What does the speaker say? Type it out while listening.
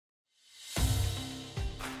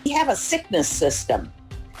We have a sickness system,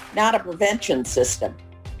 not a prevention system.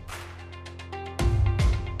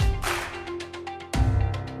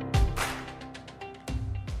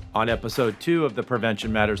 On episode 2 of the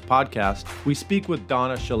Prevention Matters podcast, we speak with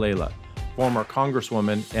Donna Shalala, former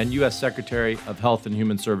Congresswoman and U.S. Secretary of Health and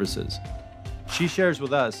Human Services. She shares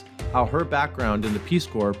with us how her background in the Peace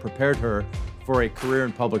Corps prepared her for a career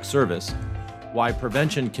in public service, why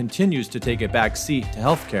prevention continues to take a back seat to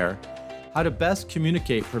healthcare, how to best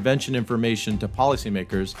communicate prevention information to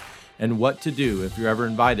policymakers, and what to do if you're ever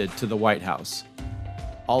invited to the White House.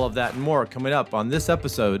 All of that and more coming up on this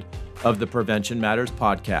episode of the Prevention Matters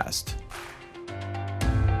podcast.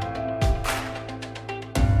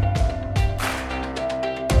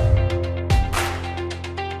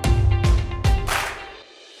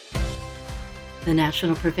 The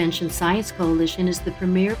National Prevention Science Coalition is the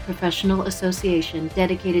premier professional association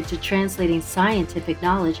dedicated to translating scientific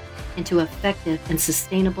knowledge into effective and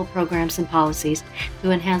sustainable programs and policies to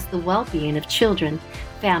enhance the well-being of children,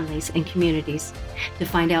 families, and communities. To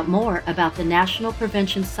find out more about the National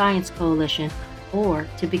Prevention Science Coalition or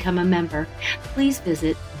to become a member, please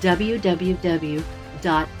visit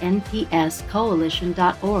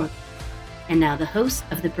www.npscoalition.org. And now the host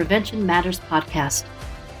of the Prevention Matters podcast,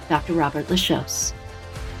 Dr. Robert Lachos.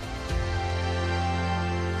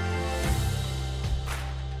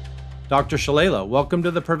 Dr. Shalala, welcome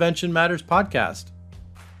to the Prevention Matters podcast.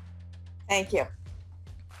 Thank you.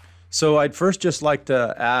 So I'd first just like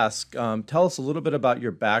to ask, tell us a little bit about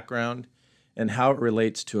your background and how it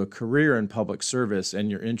relates to a career in public service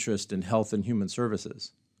and your interest in health and human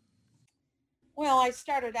services. Well, I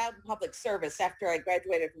started out in public service. After I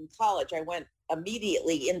graduated from college, I went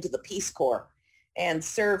immediately into the Peace Corps and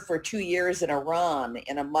served for 2 years in Iran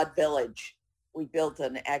in a mud village. We built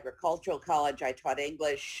an agricultural college. I taught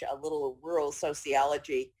English, a little rural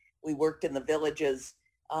sociology. We worked in the villages.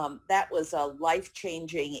 That was a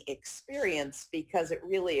life-changing experience because it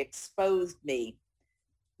really exposed me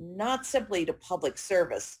not simply to public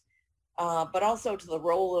service, but also to the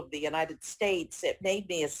role of the United States. It made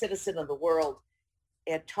me a citizen of the world.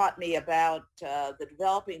 It taught me about the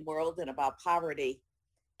developing world and about poverty.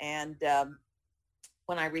 And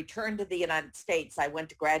when I returned to the United States, I went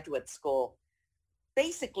to graduate school.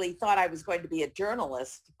 Basically thought I was going to be a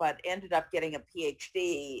journalist, but ended up getting a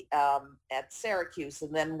PhD at Syracuse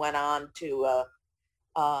and then went on to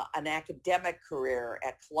an academic career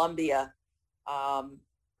at Columbia.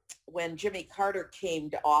 When Jimmy Carter came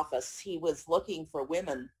to office, he was looking for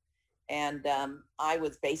women, and I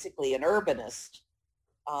was basically an urbanist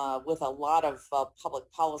with a lot of public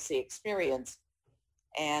policy experience.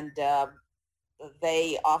 And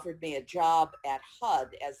they offered me a job at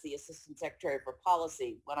HUD as the Assistant Secretary for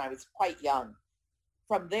Policy when I was quite young.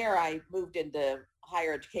 From there, I moved into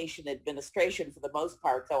higher education administration for the most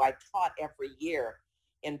part, though I taught every year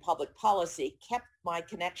in public policy, kept my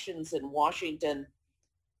connections in Washington,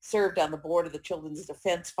 served on the board of the Children's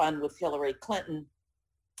Defense Fund with Hillary Clinton.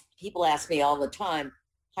 People ask me all the time,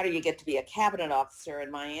 how do you get to be a cabinet officer?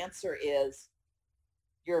 And my answer is,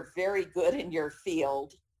 you're very good in your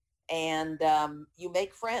field, and you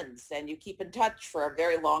make friends and you keep in touch for a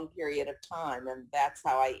very long period of time. And that's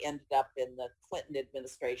how I ended up in the Clinton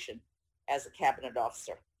administration as a cabinet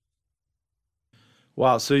officer.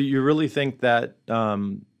 Wow. So you really think that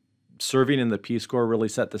serving in the Peace Corps really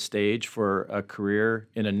set the stage for a career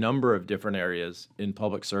in a number of different areas in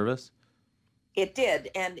public service? It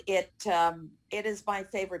did. And it is my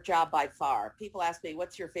favorite job by far. People ask me,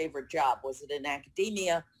 what's your favorite job? Was it in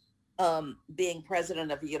academia? Being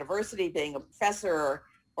president of a university, being a professor,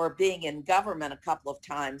 or being in government a couple of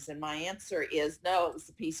times? And my answer is no, it was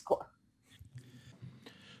the Peace Corps.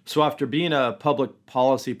 So after being a public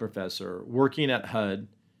policy professor, working at HUD,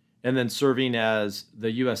 and then serving as the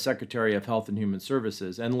U.S. Secretary of Health and Human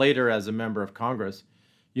Services, and later as a member of Congress,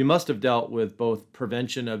 you must have dealt with both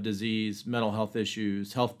prevention of disease, mental health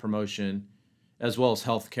issues, health promotion, as well as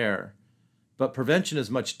health care. But prevention is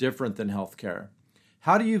much different than health care.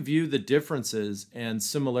 How do you view the differences and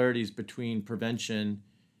similarities between prevention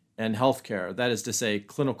and healthcare, that is to say,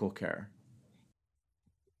 clinical care?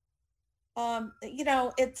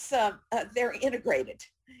 It's they're integrated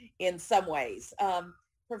in some ways.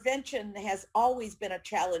 Prevention has always been a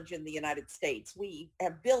challenge in the United States. We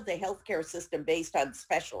have built a healthcare system based on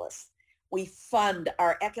specialists. We fund,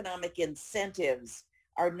 our economic incentives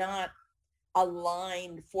are not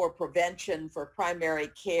aligned for prevention, for primary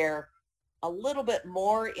care, a little bit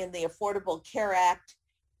more in the Affordable Care Act,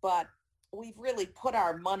 but we've really put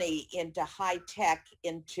our money into high tech,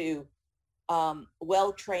 into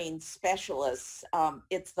well-trained specialists.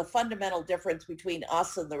 It's the fundamental difference between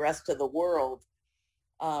us and the rest of the world.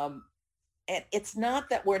 Um, and it's not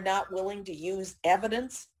that we're not willing to use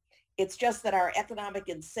evidence. It's just that our economic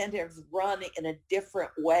incentives run in a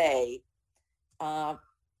different way. Uh,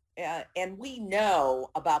 and we know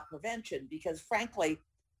about prevention because, frankly,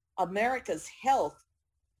 America's health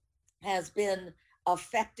has been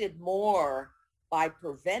affected more by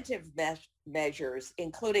preventive measures,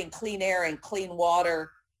 including clean air and clean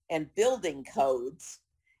water and building codes,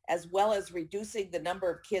 as well as reducing the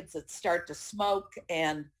number of kids that start to smoke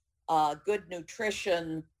and good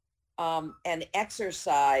nutrition and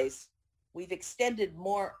exercise. We've extended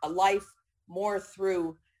more a life more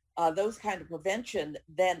through those kind of prevention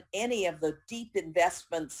than any of the deep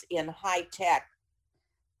investments in high tech.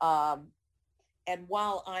 And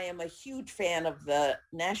while I am a huge fan of the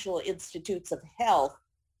National Institutes of Health,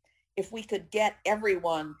 if we could get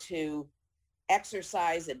everyone to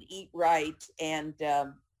exercise and eat right and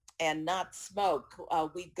not smoke,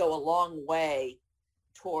 we'd go a long way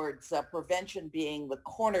towards prevention being the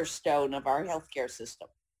cornerstone of our healthcare system.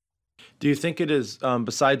 Do you think it is,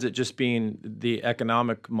 besides it just being the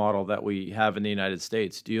economic model that we have in the United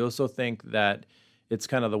States, do you also think that it's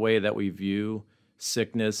kind of the way that we view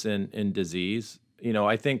sickness and disease?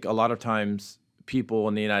 I think a lot of times people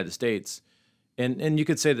in the United States, and you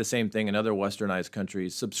could say the same thing in other westernized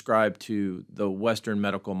countries, subscribe to the Western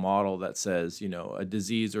medical model that says, a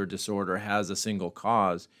disease or disorder has a single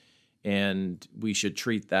cause, and we should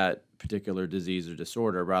treat that particular disease or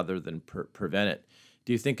disorder rather than prevent it.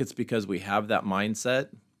 Do you think it's because we have that mindset?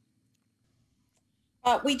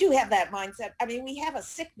 We do have that mindset. I mean, we have a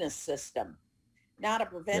sickness system, not a Yeah.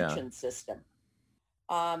 prevention system.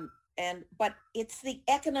 But it's the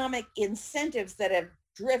economic incentives that have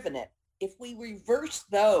driven it. If we reverse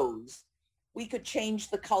those, we could change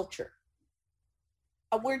the culture.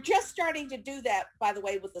 We're just starting to do that, by the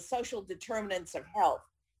way, with the social determinants of health,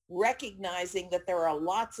 recognizing that there are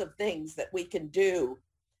lots of things that we can do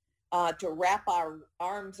to wrap our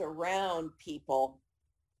arms around people,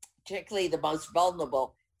 particularly the most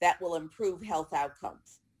vulnerable, that will improve health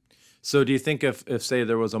outcomes. So do you think if say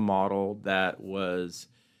there was a model that was,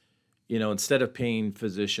 instead of paying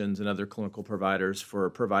physicians and other clinical providers for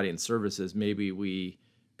providing services, maybe we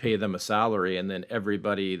pay them a salary and then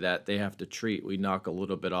everybody that they have to treat, we knock a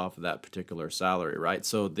little bit off of that particular salary, right?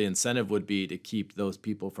 So the incentive would be to keep those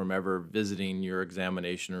people from ever visiting your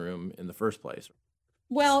examination room in the first place.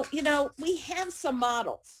 Well, we have some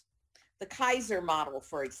models. The Kaiser model,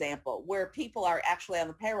 for example, where people are actually on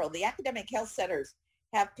the payroll. The academic health centers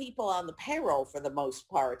have people on the payroll for the most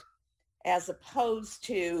part, as opposed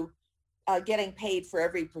to getting paid for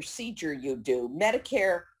every procedure you do.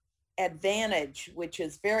 Medicare Advantage, which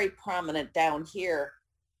is very prominent down here,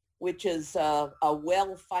 which is a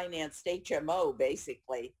well-financed HMO,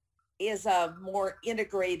 basically, is a more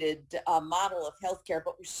integrated model of healthcare,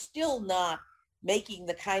 but we're still not making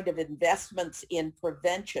the kind of investments in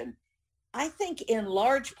prevention. I think in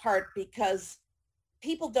large part because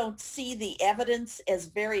people don't see the evidence as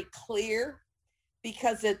very clear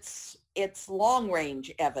because it's long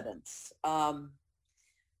range evidence on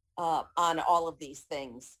all of these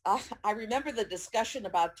things. I remember the discussion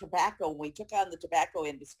about tobacco when we took on the tobacco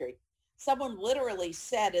industry. Someone literally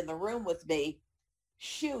said in the room with me,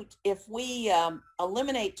 shoot, if we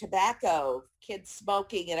eliminate tobacco, kids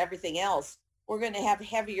smoking and everything else, we're going to have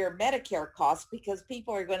heavier Medicare costs because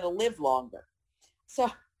people are going to live longer. So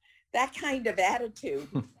that kind of attitude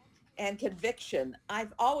and conviction,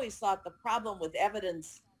 I've always thought the problem with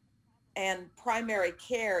evidence and primary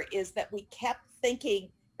care is that we kept thinking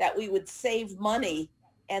that we would save money.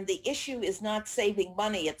 And the issue is not saving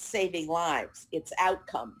money, it's saving lives, it's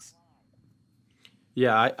outcomes.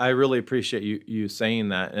 Yeah, I really appreciate you saying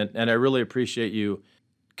that. And I really appreciate you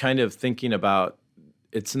kind of thinking about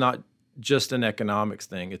it's not just an economics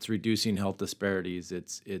thing. It's reducing health disparities.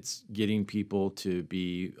 It's getting people to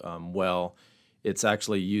be well. It's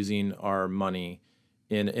actually using our money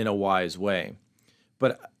in a wise way.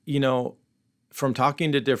 But from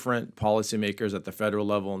talking to different policymakers at the federal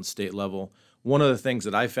level and state level, one of the things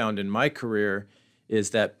that I found in my career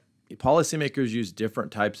is that policymakers use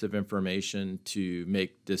different types of information to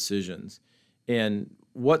make decisions. And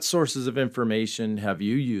what sources of information have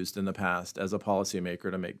you used in the past as a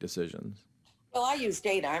policymaker to make decisions? Well, I use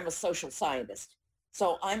data. I'm a social scientist.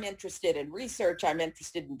 So I'm interested in research. I'm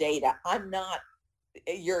interested in data. I'm not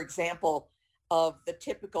your example of the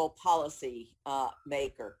typical policy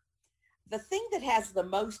maker. The thing that has the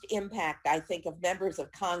most impact, I think, of members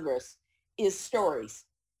of Congress is stories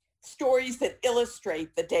that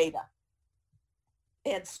illustrate the data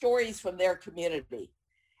and stories from their community,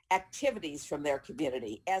 activities from their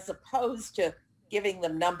community, as opposed to giving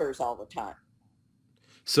them numbers all the time.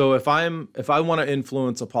 So if I want to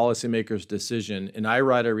influence a policymaker's decision and I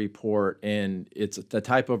write a report and it's the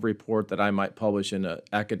type of report that I might publish in an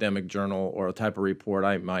academic journal or a type of report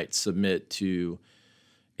I might submit to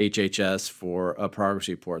HHS for a progress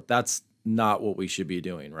report, that's not what we should be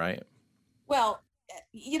doing, right? Well,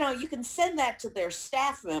 you can send that to their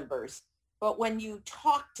staff members, but when you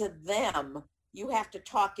talk to them, you have to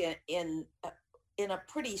talk in a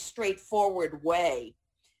pretty straightforward way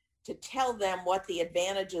to tell them what the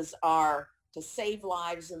advantages are to save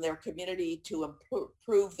lives in their community, to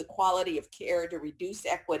improve the quality of care, to reduce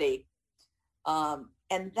equity.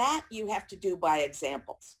 And that you have to do by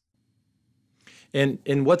examples.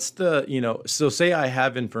 And what's the, so say I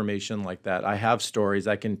have information like that, I have stories,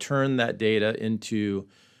 I can turn that data into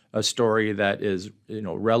a story that is,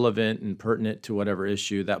 relevant and pertinent to whatever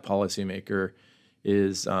issue that policymaker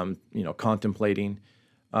is, contemplating.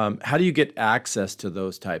 How do you get access to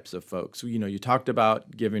those types of folks? You talked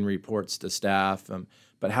about giving reports to staff,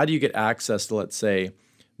 but how do you get access to, let's say,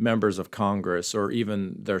 members of Congress or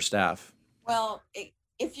even their staff? Well,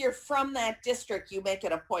 if you're from that district, you make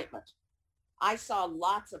an appointment. I saw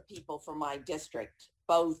lots of people from my district,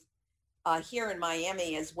 both here in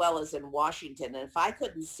Miami as well as in Washington. And if I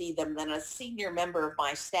couldn't see them, then a senior member of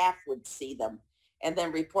my staff would see them and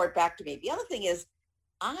then report back to me. The other thing is,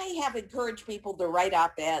 I have encouraged people to write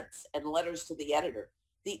op-eds and letters to the editor.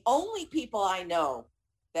 The only people I know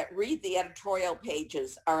that read the editorial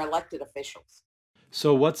pages are elected officials.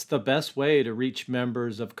 So what's the best way to reach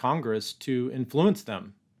members of Congress to influence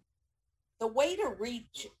them? The way to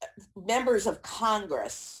reach members of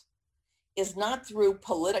Congress is not through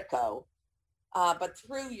Politico, but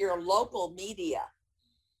through your local media.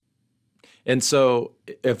 And so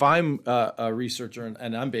if I'm a researcher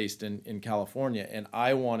and I'm based in California and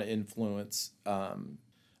I want to influence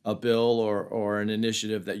a bill or an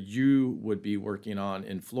initiative that you would be working on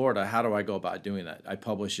in Florida, how do I go about doing that? I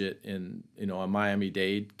publish it in, a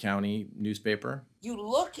Miami-Dade County newspaper? You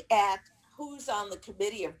look at who's on the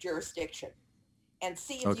committee of jurisdiction and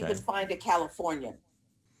see if you can find a Californian.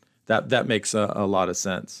 That makes a lot of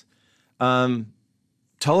sense.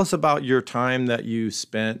 Tell us about your time that you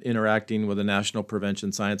spent interacting with the National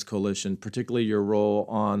Prevention Science Coalition, particularly your role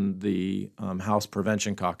on the House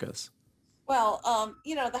Prevention Caucus. Well,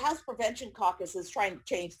 the House Prevention Caucus is trying to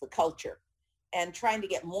change the culture and trying to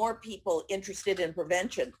get more people interested in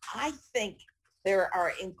prevention. I think there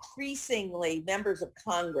are increasingly members of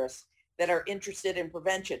Congress that are interested in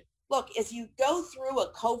prevention. Look, as you go through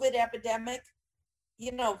a COVID epidemic,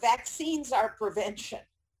 vaccines are prevention.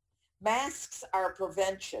 Masks are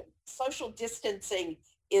prevention. Social distancing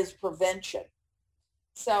is prevention.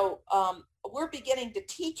 So we're beginning to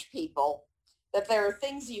teach people that there are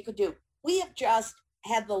things you could do. We have just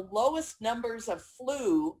had the lowest numbers of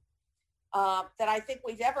flu that I think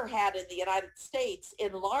we've ever had in the United States,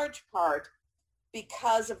 in large part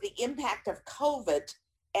because of the impact of COVID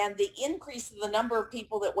and the increase in the number of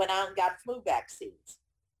people that went out and got flu vaccines.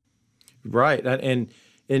 Right.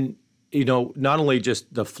 And not only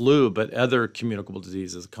just the flu, but other communicable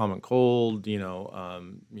diseases, common cold,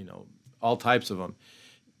 all types of them.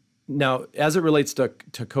 Now, as it relates to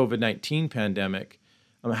COVID-19 pandemic,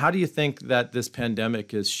 how do you think that this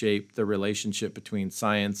pandemic has shaped the relationship between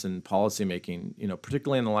science and policymaking,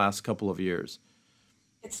 particularly in the last couple of years?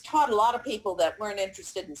 It's taught a lot of people that weren't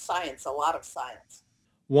interested in science, a lot of science.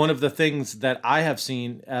 One of the things that I have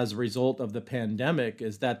seen as a result of the pandemic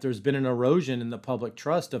is that there's been an erosion in the public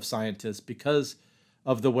trust of scientists because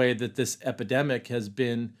of the way that this epidemic has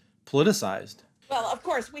been politicized. Well, of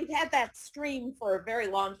course, we've had that stream for a very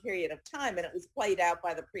long period of time, and it was played out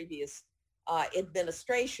by the previous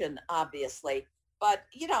administration, obviously. But,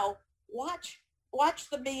 watch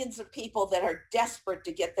the millions of people that are desperate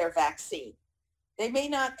to get their vaccine. They may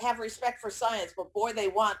not have respect for science, but boy, they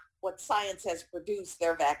want what science has produced,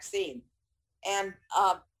 their vaccine. And,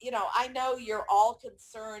 I know you're all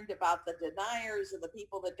concerned about the deniers and the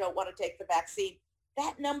people that don't want to take the vaccine.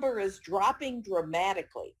 That number is dropping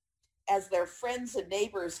dramatically as their friends and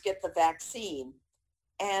neighbors get the vaccine.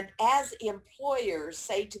 And as employers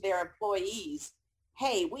say to their employees,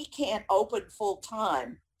 hey, we can't open full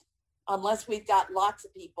time unless we've got lots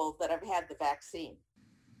of people that have had the vaccine.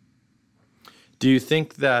 Do you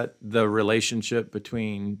think that the relationship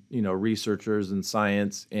between, researchers and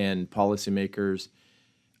science and policymakers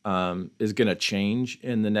is going to change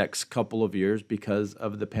in the next couple of years because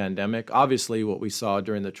of the pandemic? Obviously, what we saw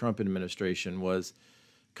during the Trump administration was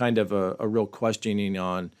kind of a real questioning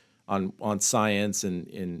on science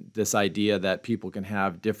and this idea that people can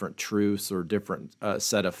have different truths or different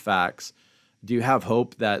set of facts. Do you have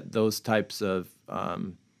hope that those types of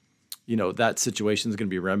that situation is going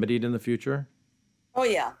to be remedied in the future? Oh,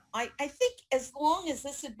 yeah. I think as long as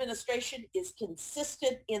this administration is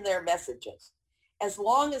consistent in their messages, as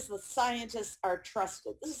long as the scientists are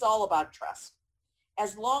trusted, this is all about trust.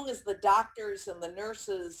 As long as the doctors and the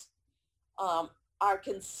nurses are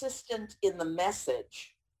consistent in the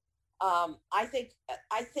message, I think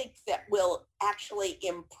that will actually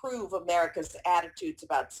improve America's attitudes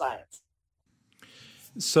about science.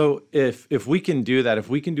 So if we can do that, if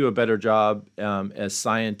we can do a better job as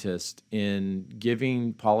scientists in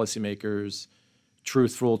giving policymakers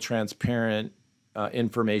truthful, transparent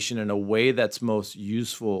information in a way that's most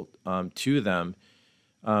useful to them,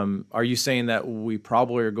 are you saying that we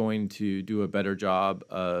probably are going to do a better job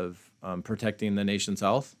of protecting the nation's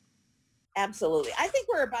health? Absolutely. I think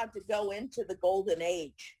we're about to go into the golden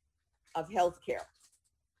age of healthcare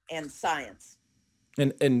and science.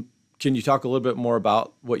 And can you talk a little bit more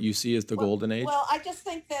about what you see as the golden age? Well, I just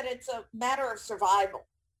think that it's a matter of survival.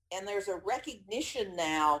 And there's a recognition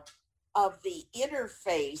now of the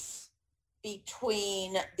interface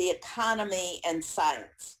between the economy and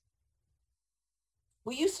science.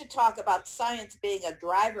 We used to talk about science being a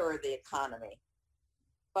driver of the economy,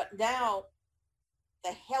 but now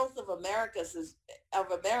the health of Americans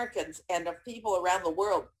and of people around the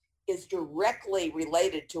world is directly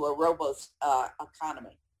related to a robust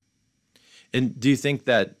economy. And do you think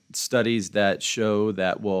that studies that show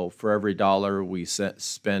that, well, for every dollar we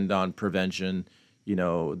spend on prevention,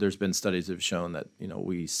 there's been studies that have shown that,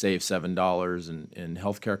 we save $7 in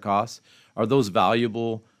healthcare costs. Are those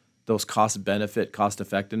valuable, those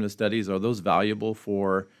cost-effectiveness studies, are those valuable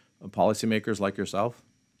for policymakers like yourself?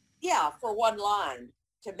 Yeah, for one line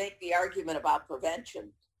to make the argument about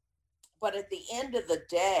prevention. But at the end of the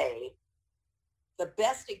day, the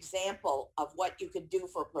best example of what you can do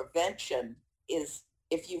for prevention is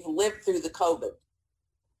if you've lived through the COVID.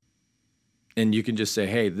 And you can just say,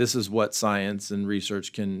 hey, this is what science and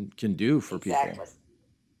research can do for people.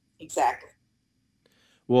 Exactly.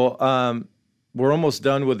 Well, we're almost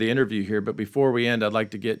done with the interview here, but before we end, I'd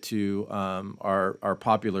like to get to our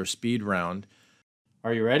popular speed round.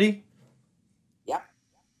 Are you ready? Yep.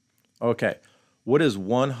 Okay. What is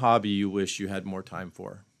one hobby you wish you had more time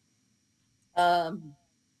for? Going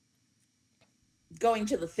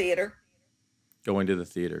to the theater. Going to the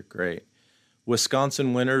theater. Great.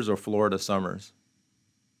 Wisconsin winters or Florida summers?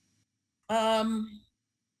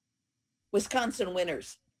 Wisconsin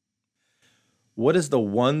winters. What is the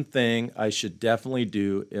one thing I should definitely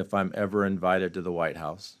do if I'm ever invited to the White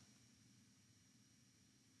House?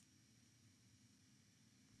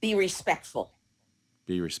 Be respectful.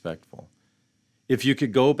 Be respectful. If you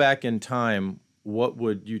could go back in time, what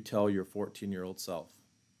would you tell your 14-year-old self?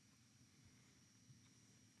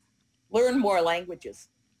 Learn more languages.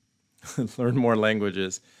 Learn more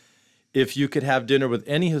languages. If you could have dinner with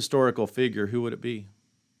any historical figure, who would it be?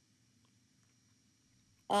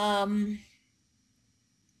 I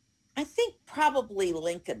think probably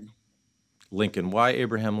Lincoln. Lincoln. Why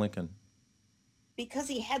Abraham Lincoln? Because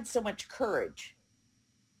he had so much courage.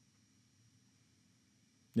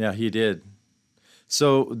 Yeah, he did.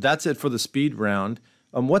 So that's it for the speed round.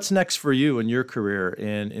 What's next for you in your career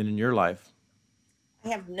and in your life? I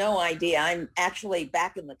have no idea. I'm actually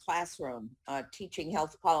back in the classroom teaching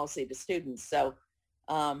health policy to students, so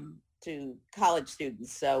to college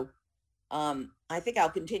students. So I think I'll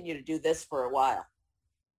continue to do this for a while.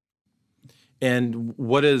 And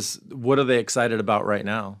what are they excited about right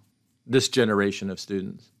now, this generation of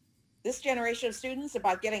students? This generation of students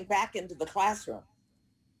about getting back into the classroom.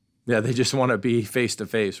 Yeah, they just want to be face to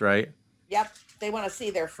face, right? Yep, they want to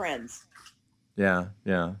see their friends. Yeah.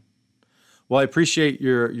 Well, I appreciate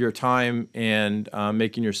your time and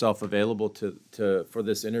making yourself available for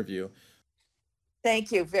this interview.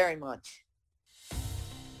 Thank you very much.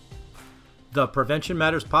 The Prevention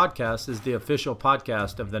Matters podcast is the official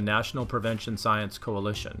podcast of the National Prevention Science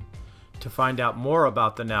Coalition. To find out more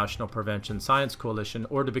about the National Prevention Science Coalition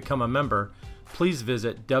or to become a member, please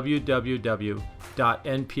visit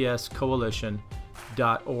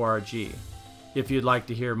www.npscoalition.org. If you'd like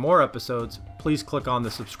to hear more episodes, please click on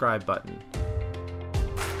the subscribe button.